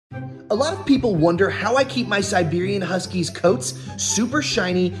A lot of people wonder how I keep my Siberian Huskies' coats super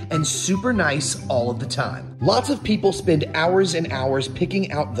shiny and super nice all of the time. Lots of people spend hours and hours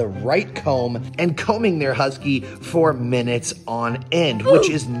picking out the right comb and combing their Husky for minutes on end, which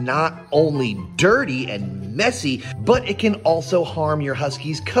is not only dirty and messy, but it can also harm your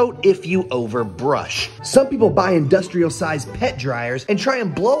Husky's coat if you overbrush. Some people buy industrial-sized pet dryers and try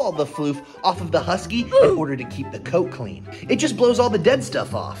and blow all the floof off of the Husky in order to keep the coat clean. It just blows all the dead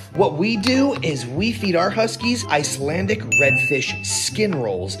stuff off. What we do is we feed our Huskies Icelandic redfish skin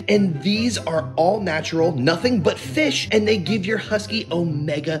rolls, and these are all natural, nothing but fish, and they give your Husky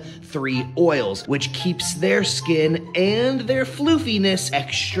omega-3 oils, which keeps their skin and their floofiness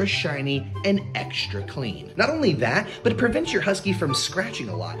extra shiny and extra clean. Not only that, but it prevents your Husky from scratching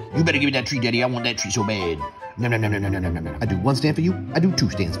a lot. You better give me that treat, Daddy. I want that treat so bad. No. I do one stand for you. I do two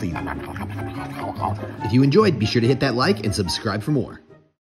stands for you. If you enjoyed, be sure to hit that like and subscribe for more.